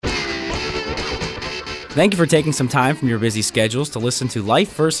Thank you for taking some time from your busy schedules to listen to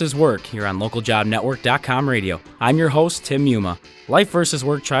Life vs. Work here on localjobnetwork.com radio. I'm your host, Tim Yuma. Life vs.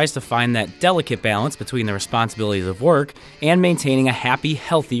 Work tries to find that delicate balance between the responsibilities of work and maintaining a happy,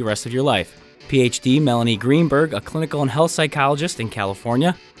 healthy rest of your life. PhD Melanie Greenberg, a clinical and health psychologist in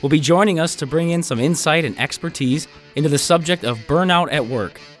California, will be joining us to bring in some insight and expertise into the subject of burnout at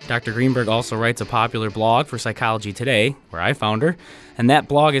work. Dr. Greenberg also writes a popular blog for Psychology Today, where I found her, and that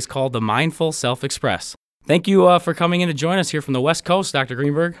blog is called The Mindful Self-Express. Thank you for coming in to join us here from the West Coast, Dr.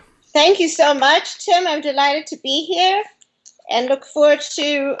 Greenberg. Thank you so much, Tim. I'm delighted to be here and look forward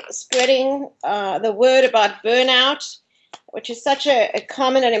to spreading the word about burnout, which is such a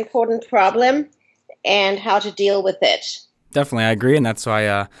common and important problem, and how to deal with it. Definitely, I agree, and that's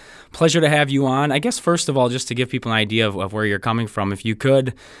why pleasure to have you on. I guess first of all, just to give people an idea of where you're coming from, if you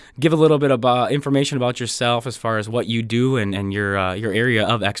could give a little bit of information about yourself as far as what you do and your area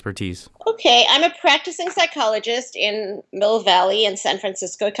of expertise. Okay, I'm a practicing psychologist in Mill Valley in San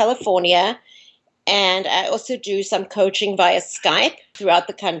Francisco, California, and I also do some coaching via Skype throughout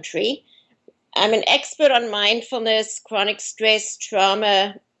the country. I'm an expert on mindfulness, chronic stress,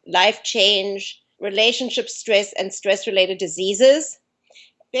 trauma, life change, relationship stress, and stress-related diseases.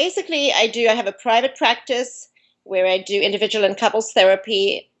 Basically, I have a private practice where I do individual and couples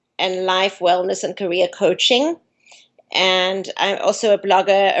therapy and life wellness and career coaching. And I'm also a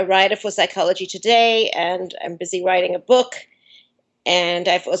blogger, a writer for Psychology Today, and I'm busy writing a book. And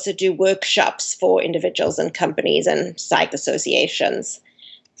I also do workshops for individuals and companies and psych associations.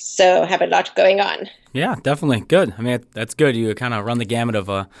 So I have a lot going on. Yeah, definitely. Good. I mean, that's good. You kind of run the gamut of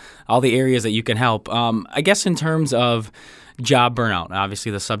all the areas that you can help. I guess in terms of job burnout,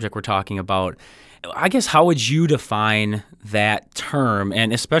 obviously the subject we're talking about, I guess how would you define that term,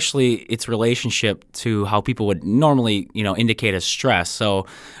 and especially its relationship to how people would normally, indicate as stress? So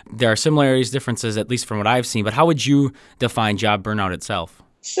there are similarities, differences, at least from what I've seen, but how would you define job burnout itself?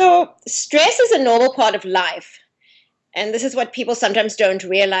 So stress is a normal part of life. And this is what people sometimes don't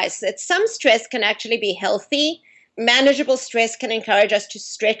realize, that some stress can actually be healthy. Manageable stress can encourage us to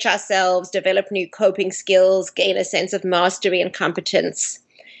stretch ourselves, develop new coping skills, gain a sense of mastery and competence.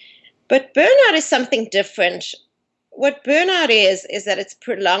 But burnout is something different. What burnout is that it's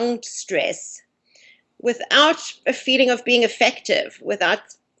prolonged stress without a feeling of being effective.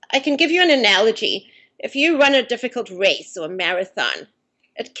 I can give you an analogy. If you run a difficult race or a marathon,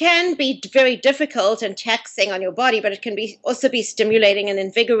 it can be very difficult and taxing on your body, but it can also be stimulating and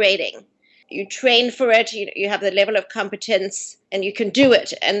invigorating. You train for it, you have the level of competence, and you can do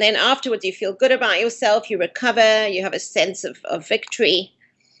it. And then afterwards, you feel good about yourself, you recover, you have a sense of victory.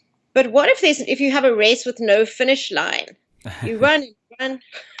 But what if you have a race with no finish line? You run,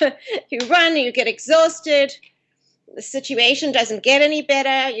 you get exhausted, the situation doesn't get any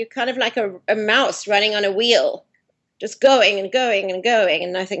better, you're kind of like a mouse running on a wheel. Just going and going and going,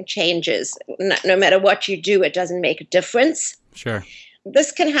 and nothing changes. No matter what you do, it doesn't make a difference. Sure.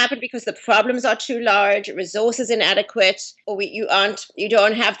 This can happen because the problems are too large, resources inadequate, or you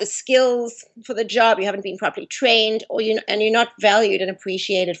don't have the skills for the job, you haven't been properly trained, and you're not valued and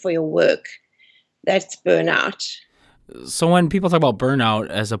appreciated for your work. That's burnout. So when people talk about burnout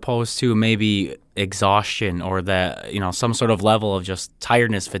as opposed to maybe exhaustion or that, some sort of level of just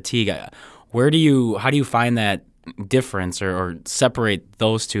tiredness, fatigue, how do you find that difference or separate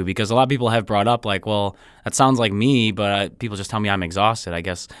those two? Because a lot of people have brought up like, well, that sounds like me, but people just tell me I'm exhausted. I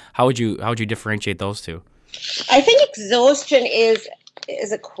guess how would you differentiate those two? I think exhaustion is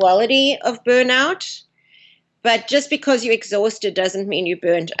a quality of burnout, but just because you're exhausted doesn't mean you're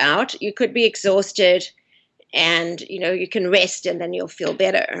burnt out. You could be exhausted and you can rest and then you'll feel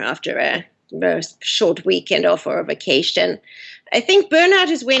better after a short weekend off or a vacation. I think burnout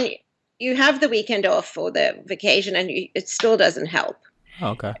is when you have the weekend off or the vacation and it still doesn't help. Oh,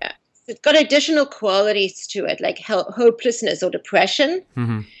 okay. It's got additional qualities to it, like hopelessness or depression.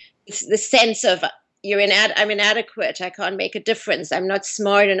 Mm-hmm. It's the sense of I'm inadequate, I can't make a difference, I'm not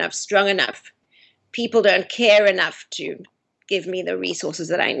smart enough, strong enough. People don't care enough to give me the resources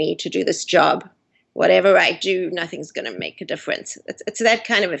that I need to do this job. Whatever I do, nothing's going to make a difference. It's that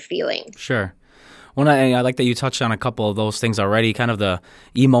kind of a feeling. Sure. Well, I like that you touched on a couple of those things already, kind of the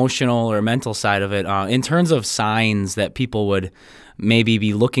emotional or mental side of it. In terms of signs that people would maybe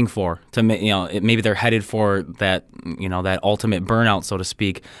be looking for to, maybe they're headed for that, that ultimate burnout, so to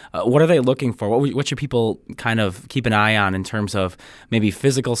speak. What are they looking for? What should people kind of keep an eye on in terms of maybe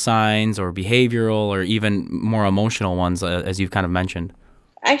physical signs or behavioral or even more emotional ones, as you've kind of mentioned?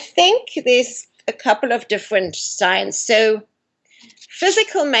 I think there's a couple of different signs. So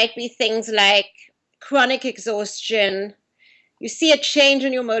physical might be things like chronic exhaustion. You see a change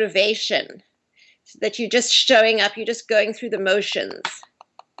in your motivation. that you're just showing up, you're just going through the motions.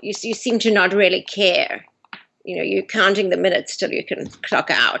 You seem to not really care. You're counting the minutes till you can clock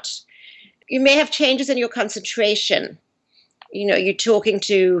out. You may have changes in your concentration. You're talking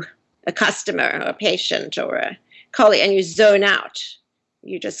to a customer or a patient or a colleague and you zone out.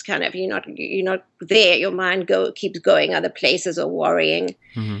 You just kind of, you're not there. Your mind keeps going other places or worrying.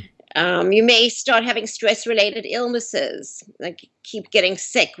 Mm-hmm. You may start having stress-related illnesses, like keep getting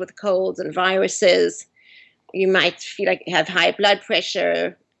sick with colds and viruses. You might feel like you have high blood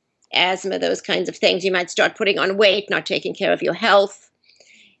pressure, asthma, those kinds of things. You might start putting on weight, not taking care of your health.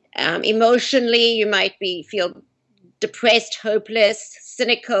 Emotionally, you might feel depressed, hopeless,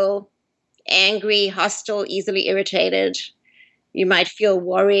 cynical, angry, hostile, easily irritated. You might feel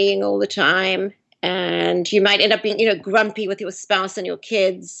worrying all the time, and you might end up being, grumpy with your spouse and your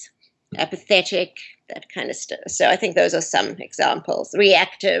kids, apathetic, that kind of stuff. So I think those are some examples.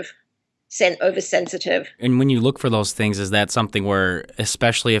 Reactive, oversensitive. And when you look for those things, is that something where,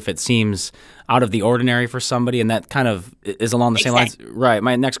 especially if it seems out of the ordinary for somebody, and that kind of is along the same lines? Right.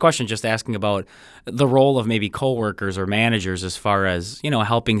 My next question, just asking about the role of maybe coworkers or managers as far as,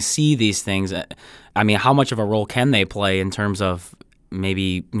 helping see these things. I mean, how much of a role can they play in terms of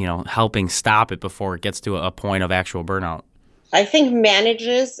maybe, helping stop it before it gets to a point of actual burnout? I think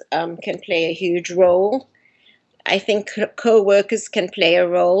managers can play a huge role. I think co-workers can play a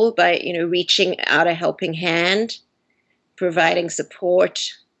role by, reaching out a helping hand, providing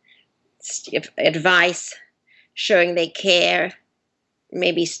support, advice, showing they care,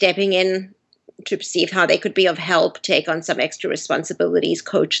 maybe stepping in to see how they could be of help, take on some extra responsibilities,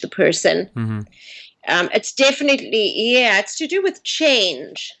 coach the person. Mm-hmm. It's definitely, it's to do with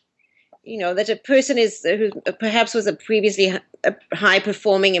change. That a person who perhaps was a previously a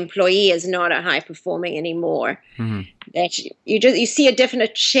high-performing employee is not a high-performing anymore. Mm-hmm. That you see a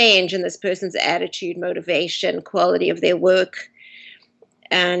definite change in this person's attitude, motivation, quality of their work.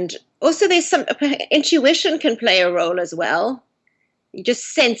 And also there's some intuition can play a role as well. You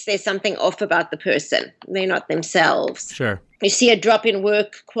just sense there's something off about the person. They're not themselves. Sure. You see a drop in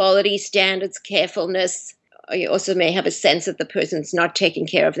work quality, standards, carefulness. You also may have a sense that the person's not taking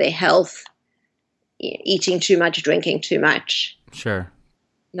care of their health, eating too much, drinking too much. Sure.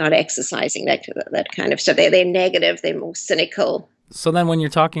 Not exercising, that kind of stuff. They're negative, they're more cynical. So then when you're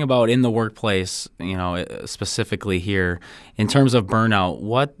talking about in the workplace, specifically here, in terms of burnout,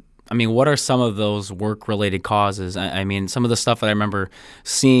 what are some of those work-related causes? I mean, some of the stuff that I remember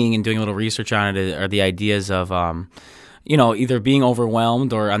seeing and doing a little research on it are the ideas of, either being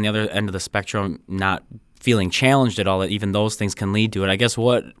overwhelmed or on the other end of the spectrum, not feeling challenged at all, that even those things can lead to it. I guess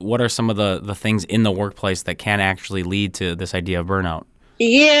what are some of the things in the workplace that can actually lead to this idea of burnout?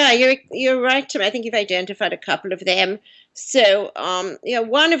 Yeah, you're right, Tim. I think you've identified a couple of them. So,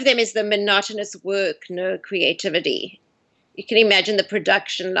 one of them is the monotonous work, no creativity. You can imagine the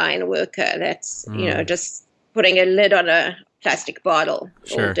production line worker that's, just putting a lid on a plastic bottle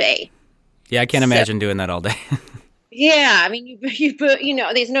all day. Yeah, I can't imagine doing that all day. Yeah, I mean,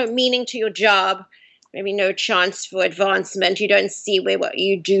 there's no meaning to your job. Maybe no chance for advancement. You don't see where what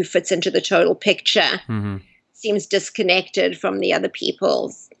you do fits into the total picture. Mm-hmm. Seems disconnected from the other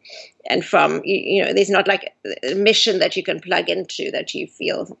people's and from, there's not like a mission that you can plug into that you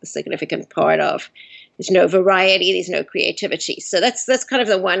feel a significant part of. There's no variety. There's no creativity. So that's kind of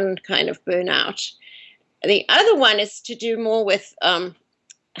the one kind of burnout. The other one is to do more with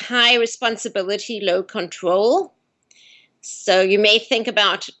high responsibility, low control. So you may think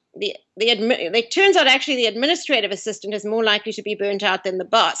about it turns out actually the administrative assistant is more likely to be burnt out than the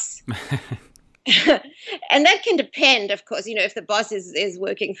boss. And that can depend, of course, if the boss is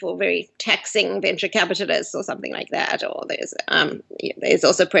working for very taxing venture capitalists or something like that, or there's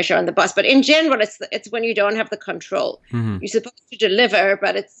also pressure on the boss. But in general, it's when you don't have the control. Mm-hmm. You're supposed to deliver,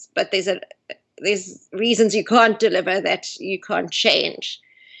 but there's reasons you can't deliver that you can't change.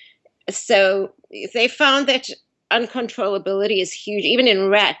 So they found that uncontrollability is huge. Even in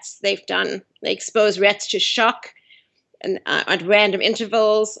rats, they expose rats to shock and at random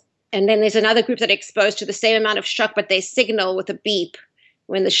intervals. And then there's another group that are exposed to the same amount of shock, but they signal with a beep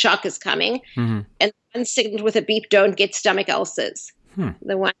when the shock is coming. Mm-hmm. And the ones signaled with a beep don't get stomach ulcers.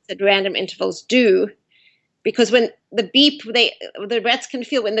 The ones at random intervals do. Because when the rats can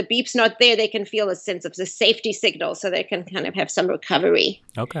feel when the beep's not there, they can feel a sense of the safety signal, so they can kind of have some recovery.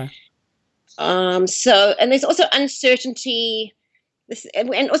 Okay. And there's also uncertainty,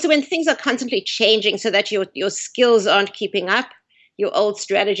 and also when things are constantly changing, so that your skills aren't keeping up, your old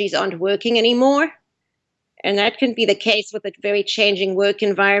strategies aren't working anymore, and that can be the case with the very changing work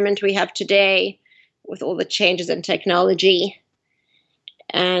environment we have today, with all the changes in technology.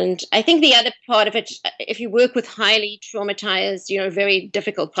 And I think the other part of it, if you work with highly traumatized, very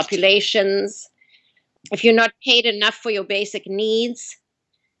difficult populations, if you're not paid enough for your basic needs,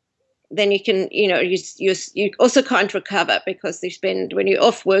 then you can, you also can't recover, because when you're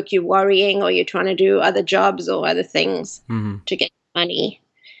off work, you're worrying, or you're trying to do other jobs or other things to get money.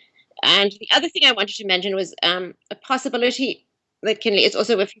 And the other thing I wanted to mention was a possibility that is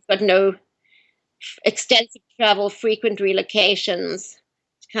also if you've got no extensive travel, frequent relocations,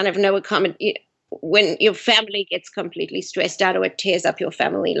 kind of no accommodation, when your family gets completely stressed out, or it tears up your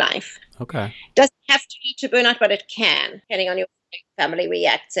family life. Okay. It doesn't have to lead to burnout, but it can, depending on your family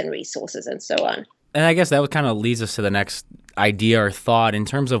reacts and resources and so on. And I guess that kind of leads us to the next idea or thought in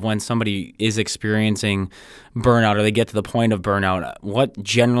terms of when somebody is experiencing burnout, or they get to the point of burnout, what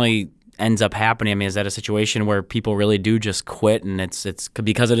generally ends up happening? I mean, is that a situation where people really do just quit, and it's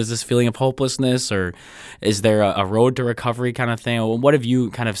because it is this feeling of hopelessness, or is there a road to recovery kind of thing? What have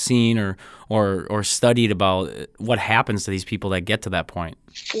you kind of seen or studied about what happens to these people that get to that point?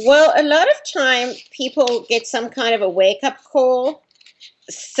 Well, a lot of time people get some kind of a wake-up call.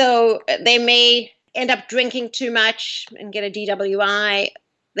 So they may end up drinking too much and get a DWI.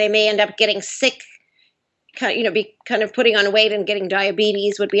 They may end up getting sick, be kind of putting on weight and getting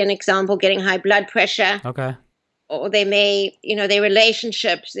diabetes would be an example, getting high blood pressure. Okay. Or they may, their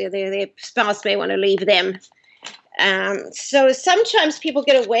relationships, their spouse may want to leave them. So sometimes people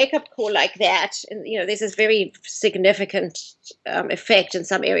get a wake-up call like that, and, there's this very significant effect in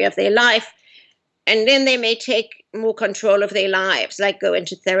some area of their life. And then they may take more control of their lives, like go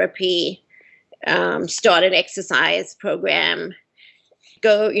into therapy, start an exercise program,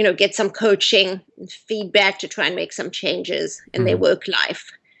 go, get some coaching and feedback to try and make some changes in their work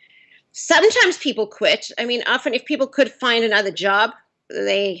life. Sometimes people quit. I mean, often if people could find another job,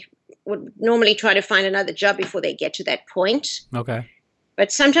 they would normally try to find another job before they get to that point. Okay.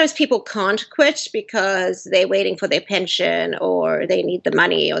 But sometimes people can't quit because they're waiting for their pension, or they need the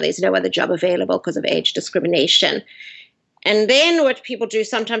money, or there's no other job available because of age discrimination. And then what people do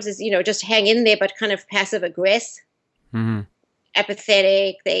sometimes is, just hang in there, but kind of passive aggressive.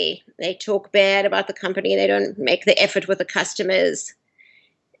 Apathetic. They talk bad about the company. They don't make the effort with the customers.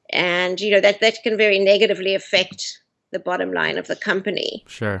 And, that can very negatively affect the bottom line of the company.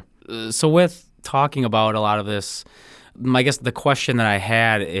 Sure. So with talking about a lot of this, I guess the question that I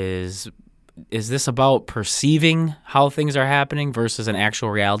had is this about perceiving how things are happening versus an actual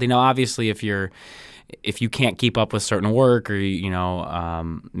reality? Now, obviously, if you can't keep up with certain work, or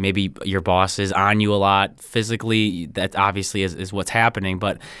maybe your boss is on you a lot physically, that obviously is what's happening.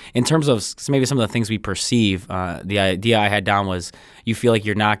 But in terms of maybe some of the things we perceive, the idea I had down was you feel like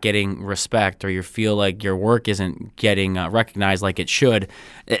you're not getting respect, or you feel like your work isn't getting recognized like it should.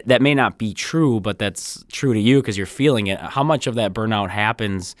 That may not be true, but that's true to you because you're feeling it. How much of that burnout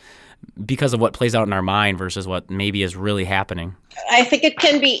happens because of what plays out in our mind versus what maybe is really happening? I think it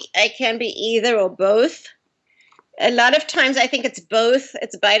can be either or both. A lot of times I think it's both.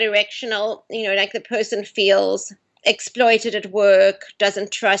 It's bidirectional. Like the person feels exploited at work,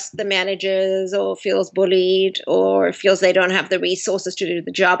 doesn't trust the managers, or feels bullied, or feels they don't have the resources to do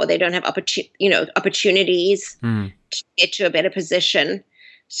the job, or they don't have opportunities to get to a better position.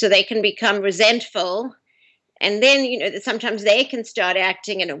 So they can become resentful. And then, sometimes they can start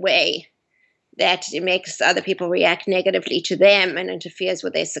acting in a way that it makes other people react negatively to them and interferes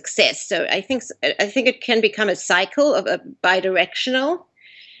with their success. So I think it can become a cycle of a bidirectional.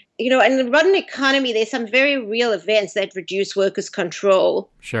 In the modern economy, there's some very real events that reduce workers' control.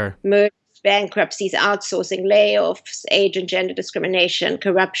 Sure. Mergers, bankruptcies, outsourcing, layoffs, age and gender discrimination,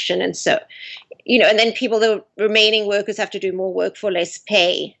 corruption, and so, and then the remaining workers have to do more work for less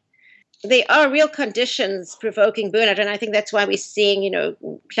pay. They are real conditions provoking burnout, and I think that's why we're seeing,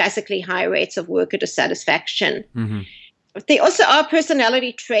 classically high rates of worker dissatisfaction. But there also are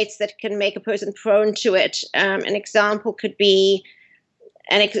personality traits that can make a person prone to it. An example could be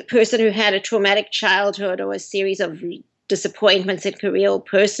a person who had a traumatic childhood or a series of disappointments in career or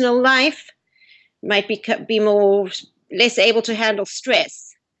personal life might be less able to handle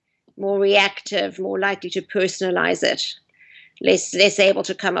stress, more reactive, more likely to personalize it. Less able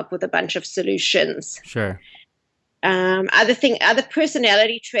to come up with a bunch of solutions. Sure. Other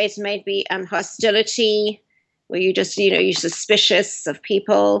personality traits might be hostility, where you just, you're suspicious of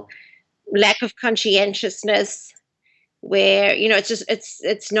people, lack of conscientiousness, where,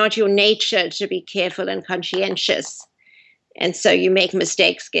 it's not your nature to be careful and conscientious. And so you make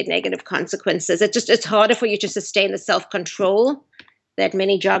mistakes, get negative consequences. It's harder for you to sustain the self-control that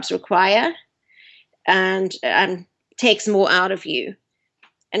many jobs require. And takes more out of you.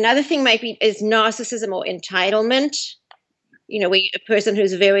 Another thing is narcissism or entitlement. a person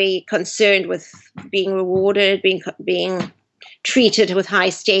who's very concerned with being rewarded, being treated with high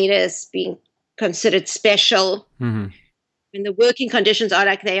status, being considered special. Hmm. When the working conditions are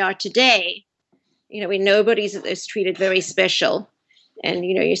like they are today, when nobody's is treated very special, and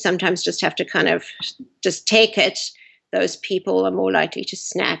you sometimes just have to kind of just take it. Those people are more likely to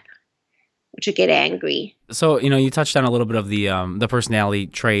snap or to get angry. So, you touched on a little bit of the personality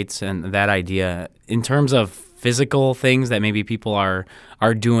traits and that idea in terms of physical things that maybe people are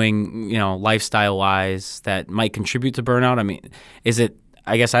doing, lifestyle wise that might contribute to burnout. I mean,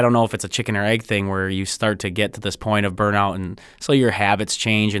 I guess I don't know if it's a chicken or egg thing where you start to get to this point of burnout and so your habits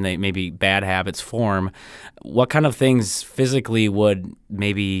change and maybe bad habits form. What kind of things physically would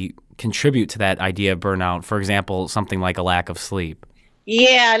maybe contribute to that idea of burnout? For example, something like a lack of sleep.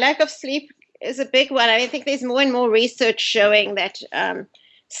 Yeah, lack of sleep is a big one. I think there's more and more research showing that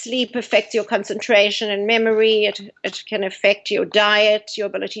sleep affects your concentration and memory. It can affect your diet, your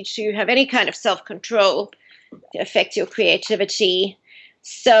ability to have any kind of self-control. It affects your creativity.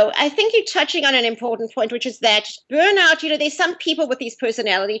 So I think you're touching on an important point, which is that burnout, there's some people with these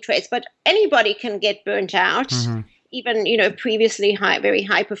personality traits, but anybody can get burnt out. Mm-hmm. Even, previously very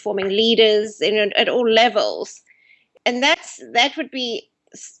high performing leaders at all levels. And that would be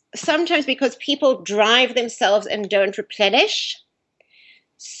sometimes because people drive themselves and don't replenish.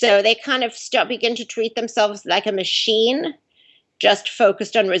 So they kind of begin to treat themselves like a machine, just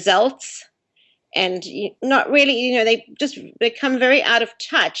focused on results. And not really, they just become very out of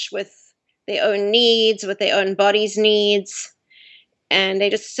touch with their own needs, with their own body's needs. And they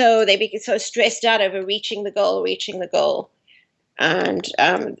get so stressed out over reaching the goal. And,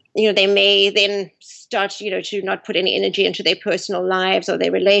 they may then start, to not put any energy into their personal lives or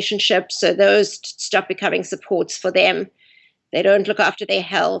their relationships. So those stop becoming supports for them. They don't look after their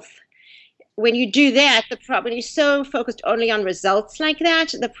health. When you do that, when you're so focused only on results like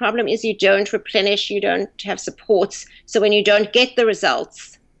that, the problem is you don't replenish, you don't have supports. So when you don't get the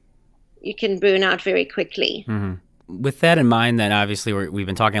results, you can burn out very quickly. Mm-hmm. With that in mind, then obviously we've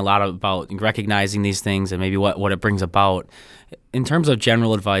been talking a lot about recognizing these things and maybe what it brings about. In terms of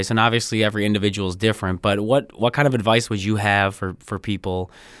general advice, and obviously every individual is different, but what kind of advice would you have for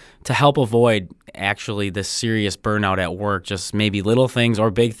people to help avoid actually this serious burnout at work, just maybe little things or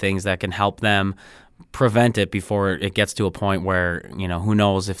big things that can help them prevent it before it gets to a point where, who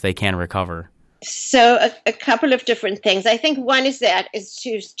knows if they can recover? So a couple of different things. I think one is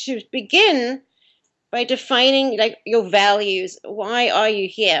to begin by defining your values. Why are you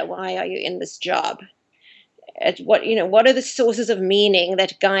here? Why are you in this job? What are the sources of meaning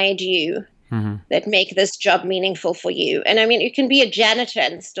that guide you? Mm-hmm. That make this job meaningful for you. And I mean, you can be a janitor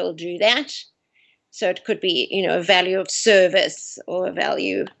and still do that. So it could be, a value of service or a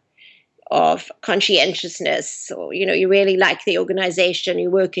value of conscientiousness, or, you really like the organization you're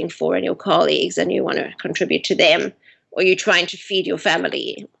working for and your colleagues and you want to contribute to them, or you're trying to feed your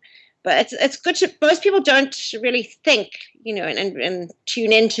family. But it's good most people don't really think, and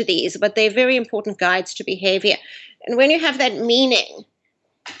tune into these, but they're very important guides to behavior. And when you have that meaning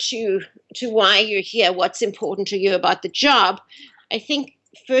to why you're here, what's important to you about the job, I think,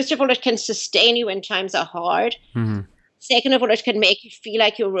 first of all, it can sustain you when times are hard. Mm-hmm. Second of all, it can make you feel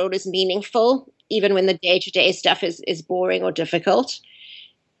like your role is meaningful, even when the day-to-day stuff is boring or difficult.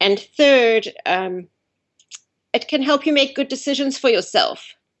 And third, it can help you make good decisions for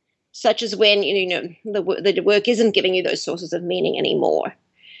yourself, such as when the work isn't giving you those sources of meaning anymore.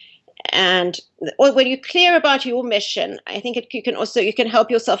 And when you're clear about your mission, I think you can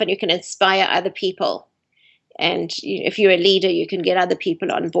help yourself and you can inspire other people. And if you're a leader, you can get other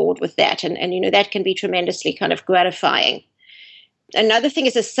people on board with that. And that can be tremendously kind of gratifying. Another thing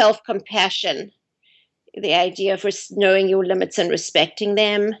is a self-compassion, the idea of knowing your limits and respecting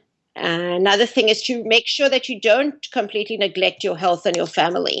them. Another thing is to make sure that you don't completely neglect your health and your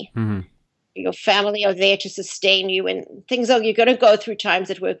family. Mm-hmm. Your family are there to sustain you, and you're going to go through times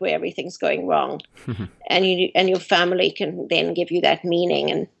at work where everything's going wrong, and your family can then give you that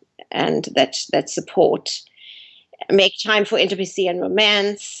meaning and that support. Make time for intimacy and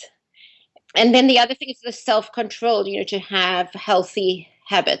romance, and then the other thing is the self-control. To have healthy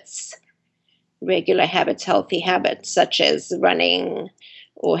habits, regular habits, healthy habits, such as running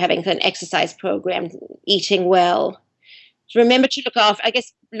or having an exercise program, eating well. Remember to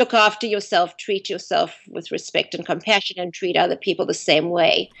look after yourself, treat yourself with respect and compassion, and treat other people the same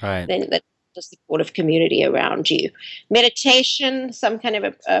way. Right. Then that's the supportive community around you. Meditation, some kind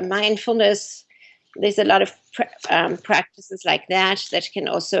of a mindfulness. There's a lot of practices like that can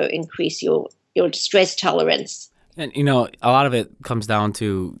also increase your stress tolerance. And, a lot of it comes down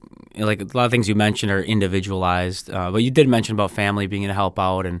to like a lot of things you mentioned are individualized, but you did mention about family being able to help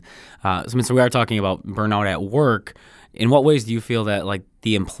out. And so we are talking about burnout at work. In what ways do you feel that like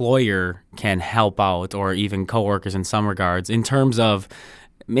the employer can help out, or even coworkers in some regards, in terms of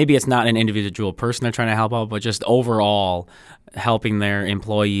maybe it's not an individual person they're trying to help out, but just overall helping their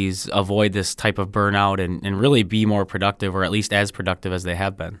employees avoid this type of burnout and really be more productive, or at least as productive as they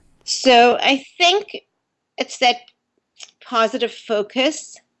have been? So I think it's that positive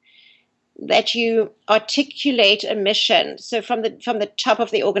focus, that you articulate a mission. So from the top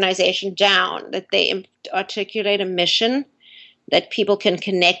of the organization down, that they articulate a mission that people can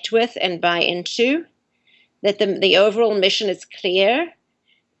connect with and buy into, that the overall mission is clear,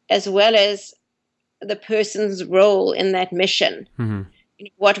 as well as the person's role in that mission, Mm-hmm.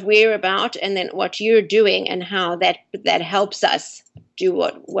 what we're about, and then what you're doing, and how that helps us do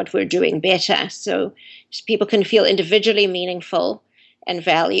what we're doing better. So people can feel individually meaningful and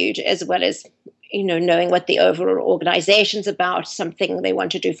valued, as well as knowing what the overall organization's about, something they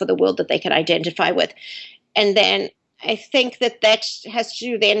want to do for the world that they can identify with. And then I think that has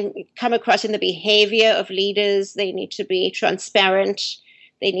to then come across in the behavior of leaders. They need to be transparent.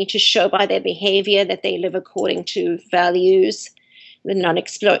 They need to show by their behavior that they live according to values. They're not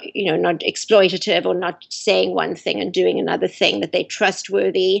exploitative, or not saying one thing and doing another thing, that they're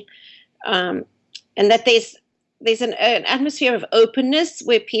trustworthy, and that there's an atmosphere of openness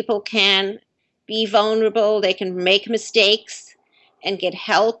where people can be vulnerable, they can make mistakes and get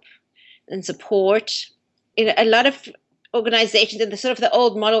help and support. A lot of organizations in the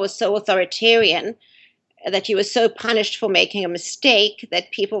old model was so authoritarian that you were so punished for making a mistake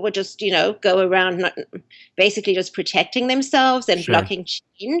that people would just, go around basically just protecting themselves and Sure. blocking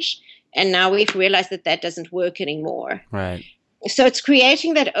change. And now we've realized that doesn't work anymore. Right. So it's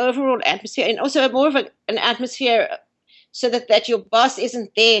creating that overall atmosphere, and also more of an atmosphere so that your boss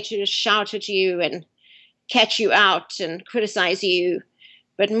isn't there to just shout at you and catch you out and criticize you,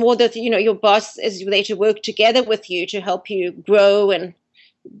 but more that, your boss is there to work together with you to help you grow and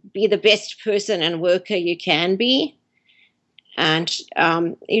be the best person and worker you can be. And,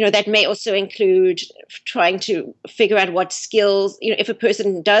 that may also include trying to figure out what skills, if a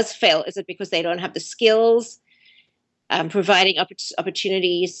person does fail, is it because they don't have the skills? Providing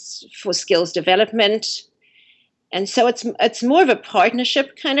opportunities for skills development. And so it's more of a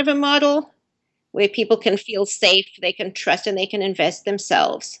partnership kind of a model where people can feel safe, they can trust, and they can invest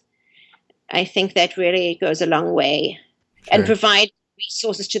themselves. I think that really goes a long way. Sure. And provide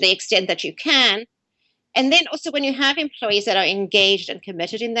resources to the extent that you can. And then also when you have employees that are engaged and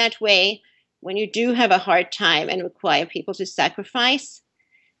committed in that way, when you do have a hard time and require people to sacrifice,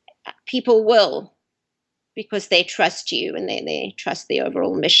 people will, because they trust you and they trust the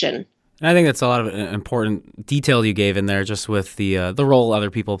overall mission. And I think that's a lot of important detail you gave in there, just with the role other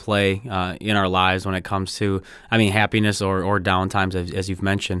people play in our lives when it comes to, happiness or downtimes, as you've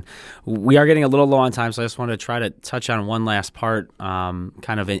mentioned. We are getting a little low on time, so I just wanted to try to touch on one last part,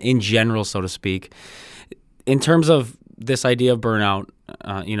 kind of in general, so to speak. In terms of this idea of burnout,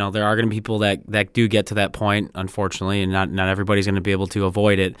 there are going to be people that do get to that point, unfortunately, and not everybody's going to be able to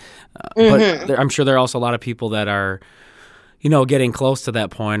avoid it. But I'm sure there are also a lot of people that are, getting close to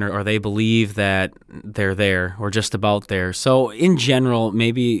that point, or they believe that they're there or just about there. So in general,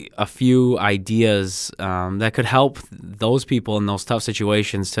 maybe a few ideas that could help those people in those tough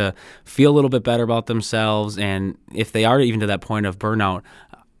situations to feel a little bit better about themselves. And if they are even to that point of burnout,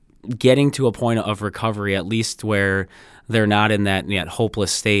 getting to a point of recovery, at least where they're not in that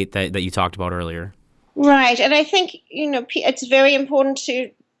hopeless state that you talked about earlier. Right. And I think, it's very important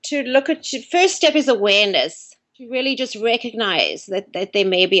to look at, first step is awareness. To really just recognize that there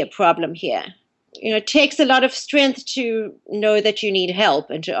may be a problem here. It takes a lot of strength to know that you need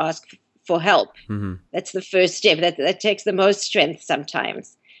help and to ask for help. Mm-hmm. That's the first step. That takes the most strength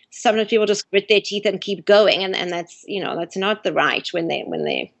sometimes. Sometimes people just grit their teeth and keep going, and that's that's not the right when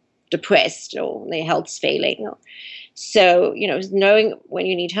they're depressed or their health's failing. So knowing when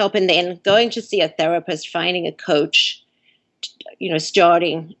you need help, and then going to see a therapist, finding a coach,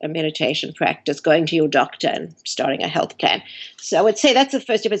 starting a meditation practice, going to your doctor, and starting a health plan. So I would say that's the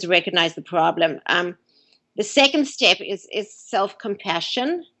first step, is recognize the problem. The second step is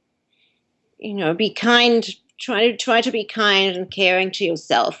self-compassion. Be kind. Try to be kind and caring to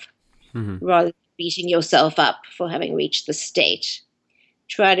yourself, rather than beating yourself up for having reached the state.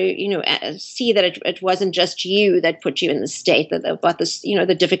 Try to see that it wasn't just you that put you in the state, but this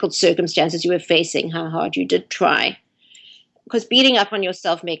the difficult circumstances you were facing, how hard you did try. Because beating up on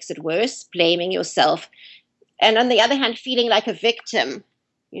yourself makes it worse, blaming yourself. And on the other hand, feeling like a victim,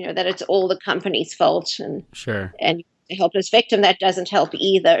 that it's all the company's fault and Sure. and a helpless victim, that doesn't help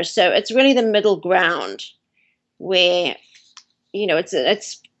either. So it's really the middle ground where,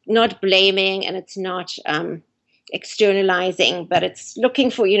 it's not blaming and it's not externalizing, but it's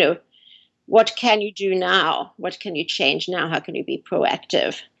looking for, what can you do now? What can you change now? How can you be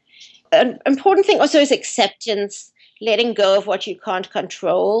proactive? An important thing also is acceptance, letting go of what you can't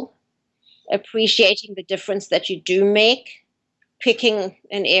control, appreciating the difference that you do make, picking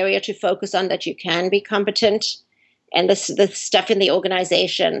an area to focus on that you can be competent, and the stuff in the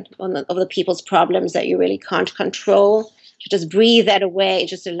organization of the people's problems that you really can't control. To just breathe that away,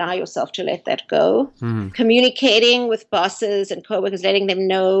 just allow yourself to let that go. Mm-hmm. Communicating with bosses and coworkers, letting them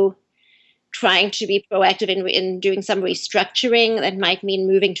know, trying to be proactive in doing some restructuring. That might mean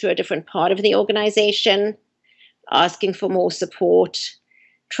moving to a different part of the organization, asking for more support.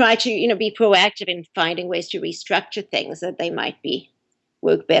 Try to, be proactive in finding ways to restructure things that they might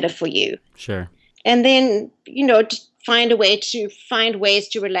work better for you. Sure. And then, find ways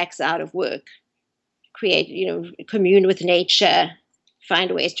to relax out of work. Create, commune with nature,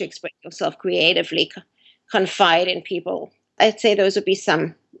 find ways to express yourself creatively, confide in people. I'd say those would be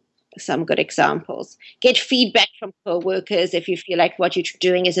some good examples. Get feedback from coworkers if you feel like what you're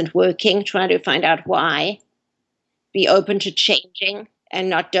doing isn't working. Try to find out why. Be open to changing.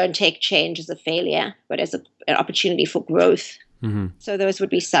 And don't take change as a failure, but as an opportunity for growth. Mm-hmm. So those would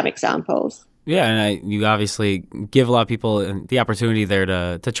be some examples. Yeah, and you obviously give a lot of people the opportunity there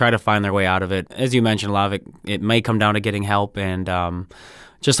to try to find their way out of it. As you mentioned, a lot of it may come down to getting help, and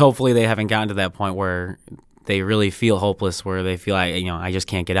just hopefully they haven't gotten to that point where they really feel hopeless, where they feel like, I just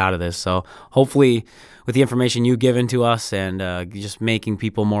can't get out of this. So hopefully with the information you've given to us and just making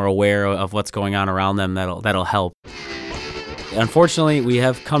people more aware of what's going on around them, that'll help. Unfortunately, we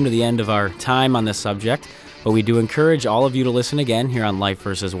have come to the end of our time on this subject, but we do encourage all of you to listen again here on Life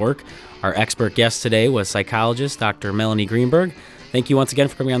versus Work. Our expert guest today was psychologist Dr. Melanie Greenberg. Thank you once again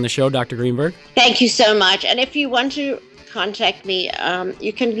for coming on the show, Dr. Greenberg. Thank you so much. And if you want to contact me,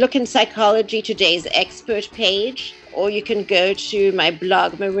 you can look in Psychology Today's expert page, or you can go to my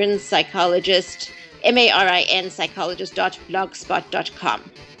blog, Marin Psychologist, MARIN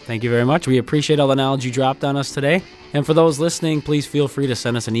psychologist.blogspot.com. Thank you very much. We appreciate all the knowledge you dropped on us today. And for those listening, please feel free to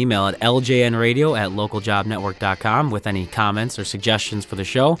send us an email at ljnradio@localjobnetwork.com with any comments or suggestions for the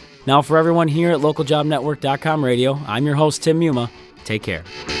show. Now, for everyone here at localjobnetwork.com radio, I'm your host, Tim Muma. Take care.